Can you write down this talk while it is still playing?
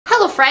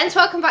friends,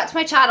 welcome back to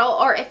my channel,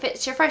 or if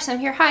it's your first time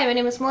here, hi, my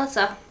name is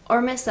Melissa,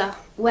 or Missa.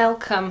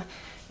 Welcome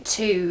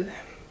to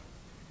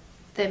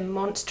the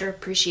Monster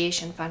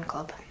Appreciation Fan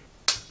Club.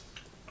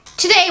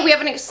 Today we have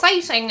an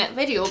exciting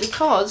video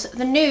because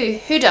the new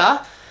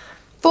Huda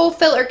Faux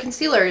Filter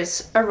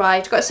Concealers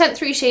arrived. Got sent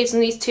 3 shades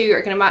and these 2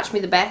 are going to match me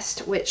the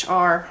best, which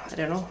are, I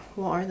don't know,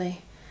 what are they?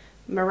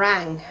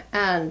 Meringue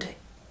and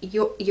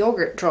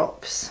yogurt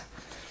drops.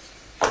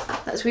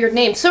 That's a weird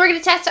name. So we're going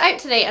to test it out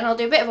today and I'll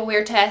do a bit of a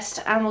weird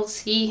test and we'll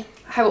see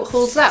how it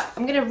holds up.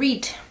 I'm going to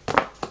read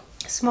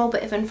a small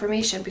bit of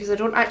information because I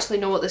don't actually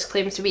know what this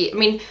claims to be. I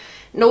mean,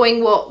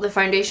 knowing what the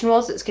foundation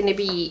was, it's going to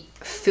be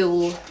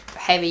full,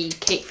 heavy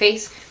cake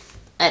face.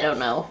 I don't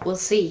know. We'll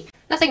see.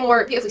 Nothing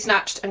more beautifully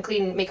snatched and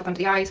clean makeup under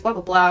the eyes, blah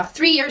blah blah.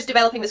 3 years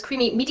developing this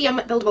creamy, medium,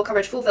 buildable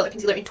coverage full filter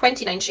concealer in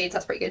 29 shades,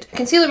 that's pretty good.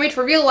 Concealer made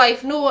for real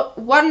life, no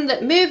one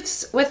that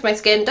moves with my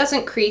skin,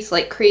 doesn't crease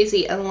like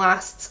crazy and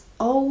lasts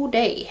all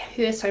day.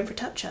 Who has time for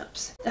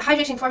touch-ups? The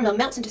hydrating formula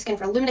melts into skin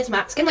for a luminous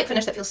matte, skin-like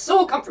finish that feels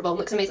so comfortable and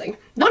looks amazing.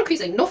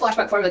 Non-creasing, no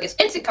flashback formula gives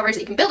instant coverage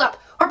that you can build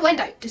up or blend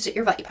out to suit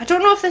your vibe. I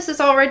don't know if this is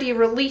already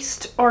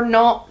released or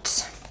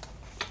not.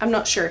 I'm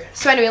not sure.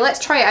 So anyway, let's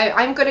try it out.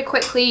 I'm going to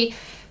quickly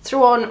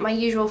throw on my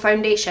usual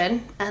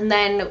foundation and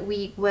then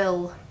we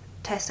will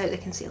test out the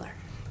concealer.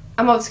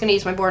 I'm obviously going to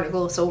use my Born to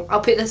Glow, so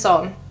I'll put this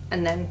on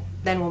and then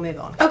we'll move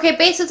on. Okay,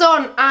 base is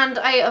on and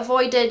I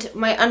avoided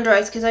my under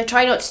eyes because I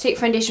try not to take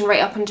foundation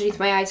right up underneath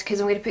my eyes because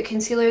I'm going to put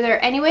concealer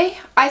there anyway.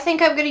 I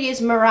think I'm going to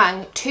use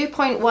Meringue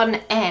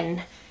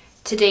 2.1N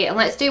today, and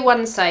let's do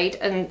one side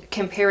and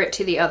compare it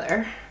to the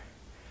other.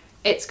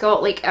 It's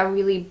got like a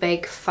really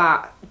big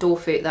fat doe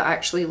foot that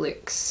actually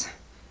looks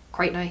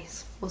quite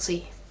nice. We'll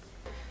see.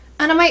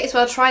 And I might as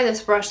well try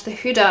this brush, the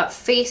Huda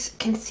Face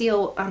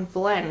Conceal and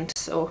Blend.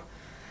 So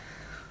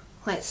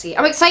let's see.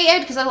 I'm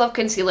excited because I love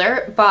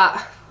concealer, but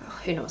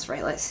who knows,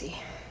 right? Let's see.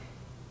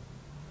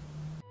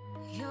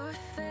 Your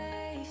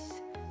face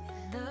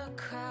in the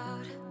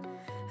crowd.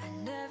 I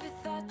never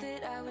thought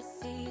that I would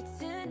see you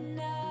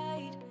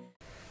tonight.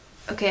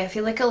 Okay, I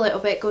feel like a little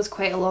bit goes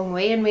quite a long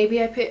way and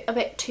maybe I put a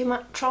bit too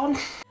much on.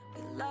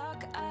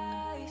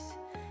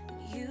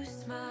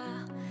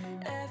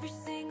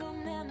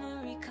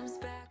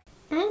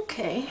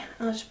 Okay,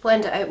 I'll just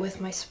blend it out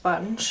with my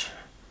sponge.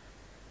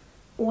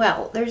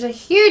 Well, there's a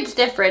huge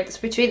difference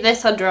between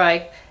this under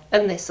eye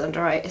and this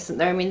under eye, isn't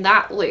there? I mean,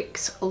 that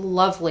looks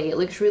lovely. It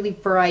looks really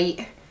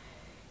bright.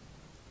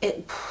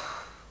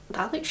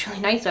 That looks really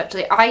nice,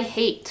 actually. I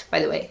hate,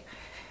 by the way,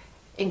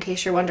 in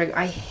case you're wondering,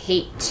 I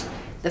hate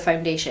the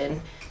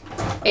foundation.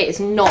 It is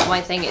not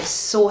my thing. It's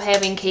so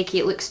heavy and cakey.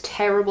 It looks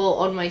terrible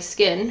on my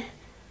skin.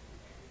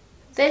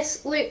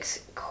 This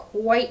looks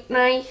quite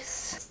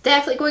nice. It's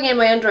definitely going in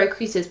my under eye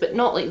creases, but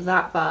not like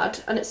that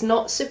bad. And it's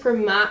not super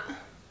matte,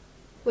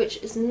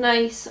 which is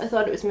nice. I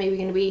thought it was maybe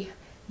going to be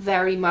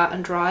very matte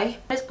and dry.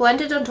 It's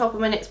blended on top of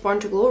my NYX Born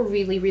to Glow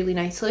really, really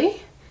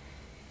nicely.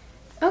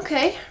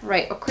 Okay,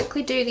 right, I'll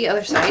quickly do the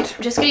other side.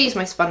 I'm just going to use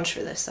my sponge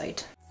for this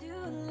side.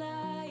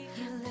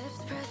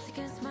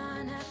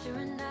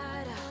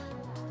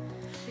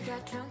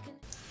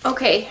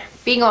 Okay,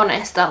 being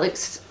honest, that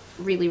looks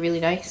really, really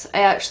nice.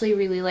 I actually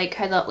really like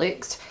how that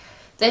looks.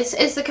 This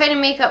is the kind of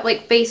makeup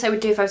like base I would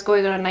do if I was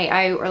going on a night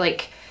out or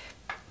like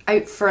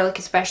out for like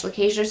a special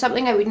occasion or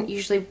something. I wouldn't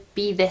usually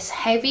be this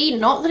heavy.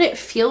 Not that it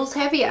feels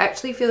heavy, it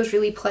actually feels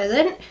really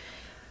pleasant.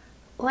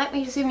 Let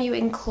me zoom you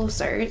in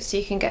closer so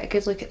you can get a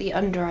good look at the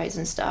under eyes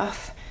and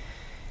stuff.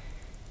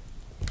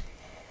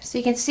 So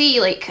you can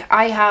see like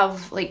I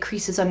have like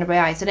creases under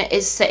my eyes and it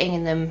is sitting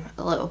in them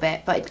a little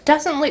bit, but it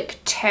doesn't look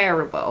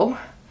terrible.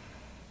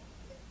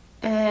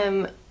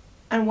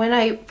 And when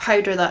I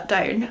powder that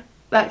down,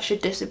 that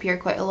should disappear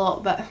quite a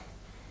lot, but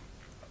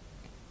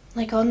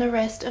like on the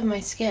rest of my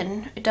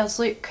skin, it does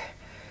look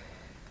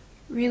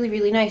really,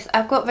 really nice.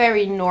 I've got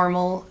very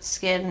normal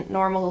skin,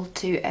 normal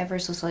to ever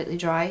so slightly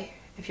dry,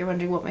 if you're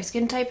wondering what my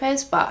skin type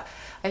is, but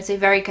I'd say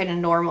very kind of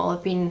normal.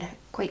 I've been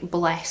quite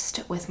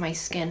blessed with my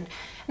skin,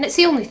 and it's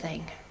the only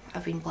thing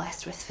I've been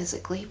blessed with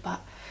physically, but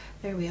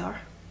there we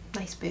are.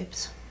 Nice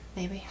boobs,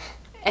 maybe.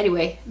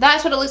 Anyway,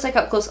 that's what it looks like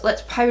up close.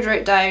 Let's powder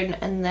it down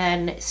and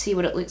then see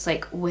what it looks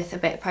like with a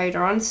bit of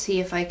powder on. See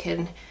if I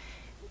can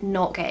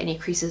not get any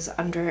creases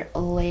under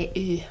les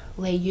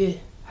yeux.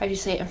 How do you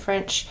say it in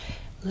French?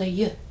 Les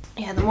yeux.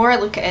 Yeah, the more I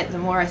look at it, the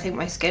more I think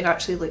my skin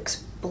actually looks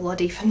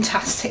bloody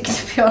fantastic,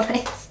 to be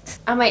honest.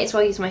 I might as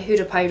well use my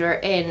Huda powder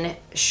in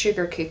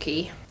Sugar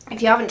Cookie.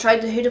 If you haven't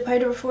tried the Huda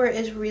powder before, it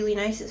is really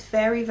nice. It's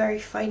very, very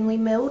finely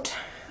milled.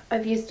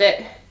 I've used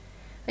it,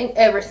 I think,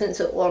 ever since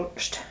it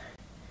launched.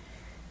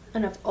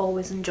 And I've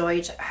always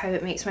enjoyed how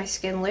it makes my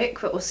skin look,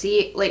 but we'll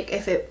see like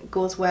if it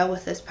goes well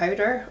with this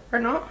powder or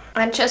not.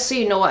 And just so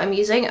you know what I'm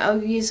using,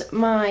 I'll use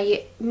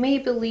my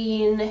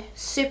Maybelline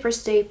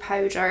Superstay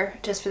powder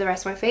just for the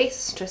rest of my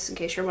face, just in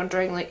case you're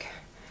wondering like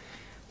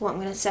what I'm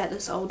going to set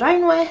this all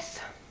down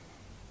with.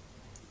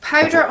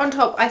 Powder on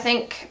top I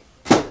think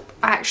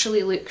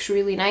actually looks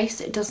really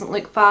nice. It doesn't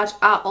look bad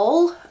at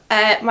all.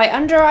 My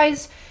under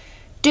eyes,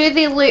 do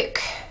they look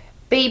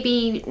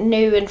baby,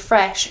 new and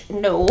fresh,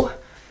 no,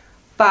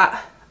 but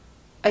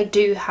I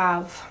do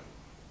have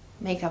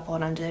makeup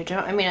on under there. Do you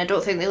know what I mean? I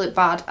don't think they look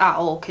bad at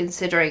all,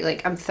 considering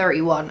like I'm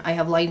 31, I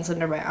have lines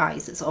under my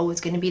eyes. It's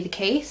always going to be the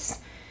case.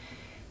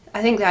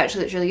 I think that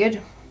actually looks really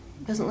good.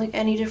 Doesn't look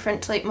any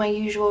different to like my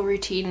usual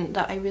routine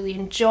that I really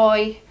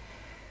enjoy.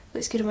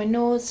 Looks good on my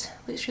nose,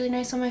 looks really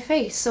nice on my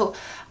face. So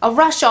I'll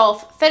rush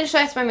off, finish the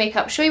rest of my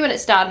makeup, show you when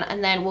it's done,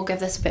 and then we'll give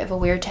this a bit of a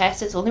wear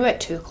test. It's only about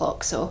 2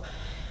 o'clock, so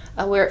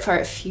I'll wear it for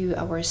a few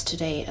hours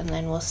today and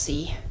then we'll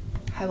see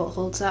how it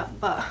holds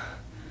up. But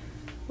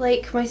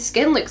like, my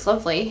skin looks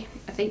lovely.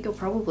 I think you'll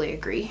probably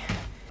agree.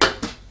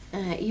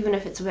 Even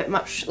if it's a bit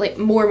much, like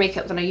more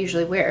makeup than I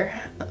usually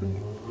wear.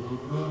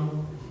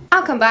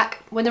 I'll come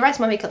back when the rest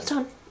of my makeup's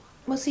done.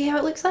 We'll see how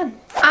it looks then.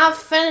 I've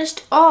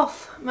finished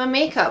off my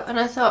makeup and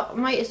I thought I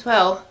might as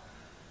well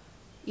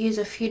use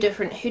a few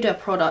different Huda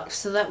products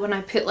so that when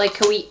I put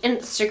like a wee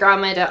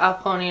Instagram edit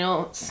up on, you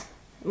know, it's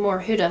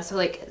more Huda. So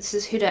like, this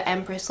is Huda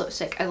Empress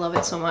lipstick. I love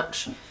it so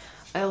much.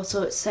 I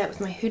also, it's set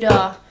with my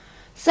Huda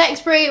setting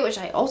spray, which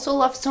I also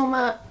love so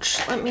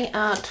much. Let me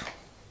add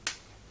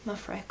my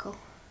freckle.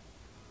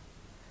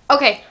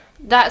 Okay,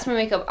 that's my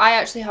makeup. I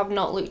actually have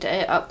not looked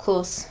at it up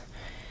close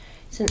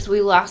since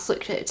we last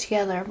looked at it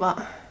together,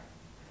 but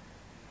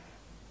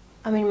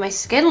I mean, my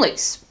skin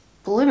looks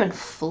blooming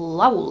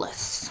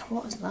flawless.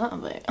 What is that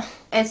about?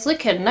 It's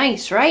looking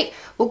nice, right?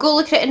 We'll go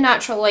look at it in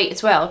natural light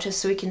as well, just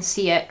so we can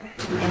see it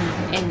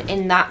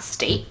in that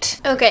state.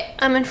 Okay,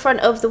 I'm in front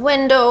of the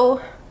window.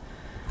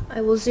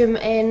 I will zoom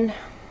in.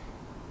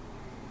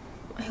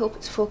 I hope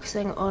it's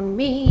focusing on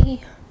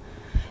me.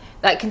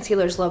 That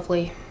concealer's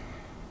lovely.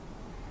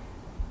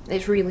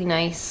 It's really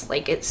nice.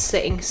 Like, it's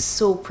sitting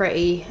so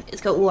pretty.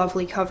 It's got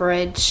lovely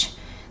coverage.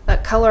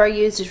 That colour I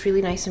used is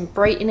really nice and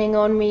brightening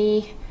on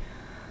me.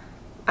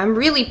 I'm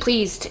really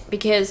pleased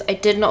because I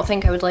did not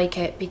think I would like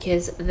it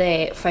because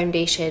the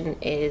foundation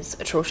is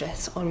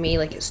atrocious on me.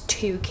 Like, it's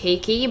too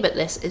cakey, but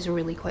this is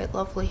really quite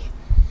lovely.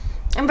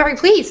 I'm very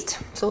pleased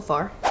so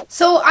far.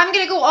 So I'm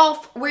gonna go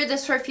off, wear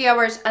this for a few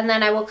hours, and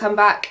then I will come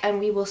back and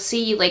we will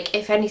see like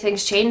if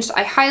anything's changed.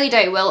 I highly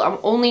doubt it will. I'm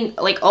only,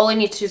 like, all I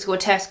need to do is go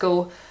to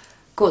Tesco,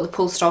 go to the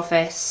post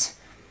office,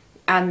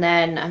 and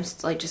then I'm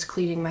like just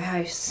cleaning my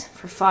house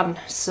for fun.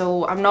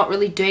 So I'm not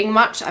really doing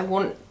much.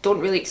 Don't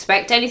really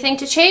expect anything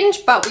to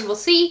change, but we will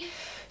see.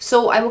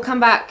 So I will come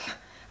back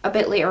a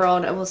bit later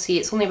on and we'll see.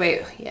 It's only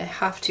about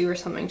 2:30 or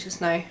something just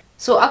now.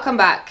 So I'll come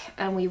back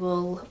and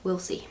we'll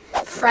see.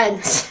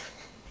 Friends,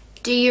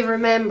 do you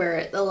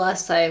remember the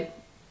last time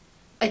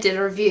I did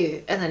a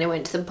review and then I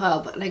went to the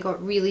pub and I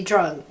got really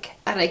drunk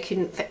and I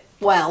couldn't fit?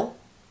 Well,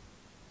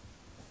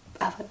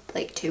 I've had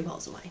like 2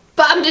 bottles of wine.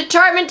 But I'm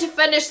determined to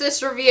finish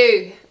this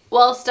review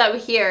whilst I'm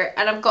here,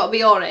 and I've got to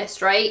be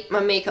honest, right? My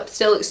makeup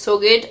still looks so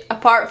good.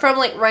 Apart from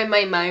like around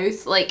my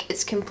mouth, like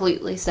it's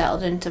completely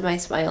settled into my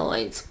smile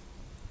lines.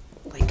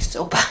 Like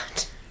so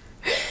bad.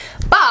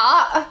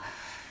 But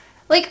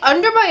like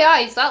under my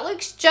eyes, that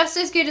looks just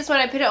as good as when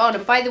I put it on.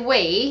 And by the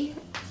way,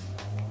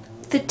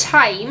 the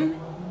time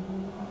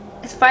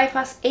is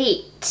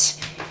 8:05.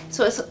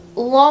 So it's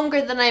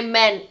longer than I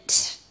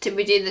meant to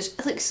be doing this.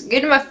 It looks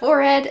good on my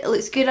forehead, it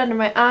looks good under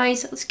my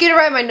eyes, it looks good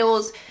around my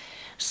nose.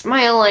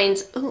 Smile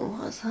lines. Oh,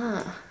 what's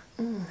that?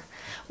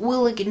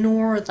 We'll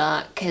ignore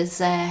that because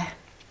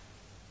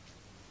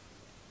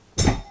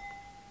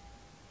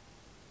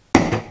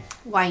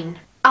wine.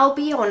 I'll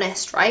be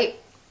honest, right?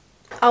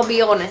 I'll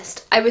be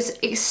honest. I was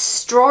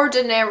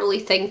extraordinarily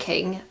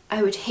thinking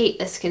I would hate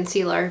this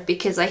concealer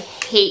because I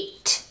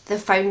hate the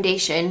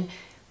foundation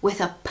with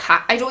a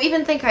pack. I don't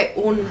even think I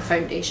own the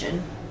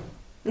foundation.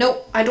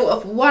 Nope, I don't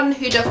have one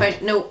Huda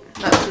foundation. Nope,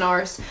 that's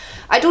NARS.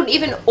 I don't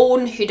even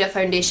own Huda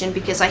foundation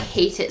because I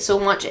hate it so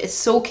much. It is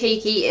so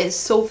cakey, it is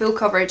so full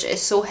coverage, it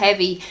is so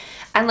heavy.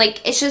 And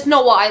like, it's just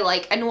not what I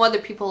like. I know other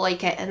people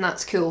like it and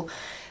that's cool.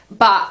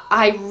 But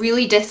I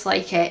really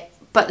dislike it.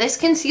 But this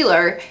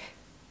concealer,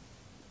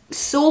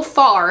 so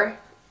far,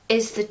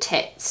 is the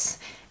tits.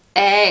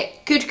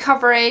 Good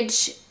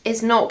coverage,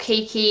 is not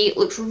cakey,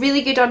 looks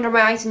really good under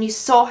my eyes. And you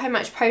saw how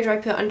much powder I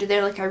put under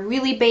there. Like, I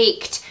really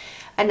baked.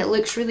 And it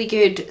looks really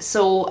good,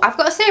 so I've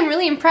got to say I'm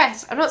really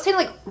impressed. I'm not saying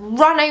like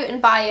run out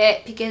and buy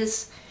it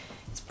because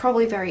it's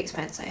probably very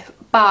expensive,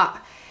 but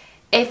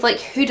if like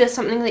Huda's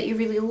something that you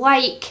really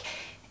like,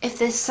 if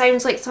this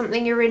sounds like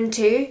something you're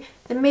into,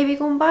 then maybe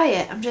go and buy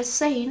it. I'm just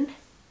saying,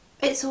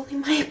 it's only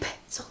my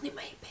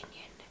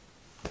opinion.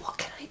 What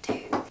can I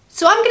do?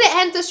 So I'm going to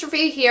end this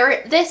review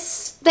here.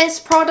 This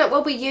product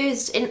will be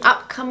used in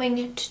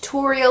upcoming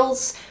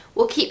tutorials.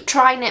 We'll keep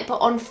trying it, but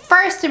on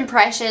first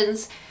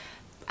impressions,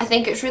 I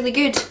think it's really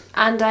good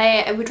and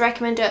I would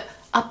recommend it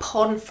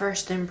upon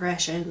first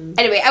impression.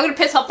 Anyway, I'm going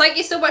to piss off. Thank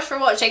you so much for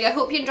watching. I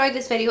hope you enjoyed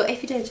this video.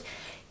 If you did,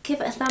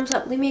 give it a thumbs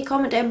up, leave me a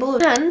comment down below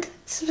and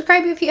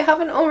subscribe if you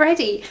haven't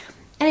already.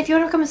 And if you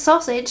want to become a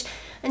sausage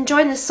and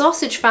join the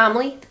sausage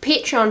family, the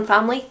Patreon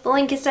family, the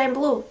link is down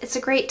below. It's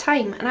a great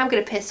time and I'm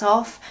going to piss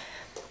off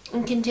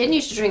and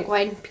continue to drink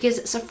wine because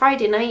it's a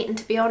Friday night and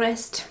to be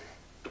honest,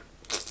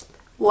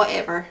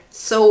 whatever.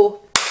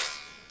 So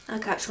I'll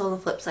catch you on the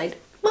flip side.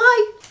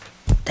 Bye!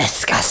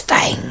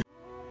 Disgusting.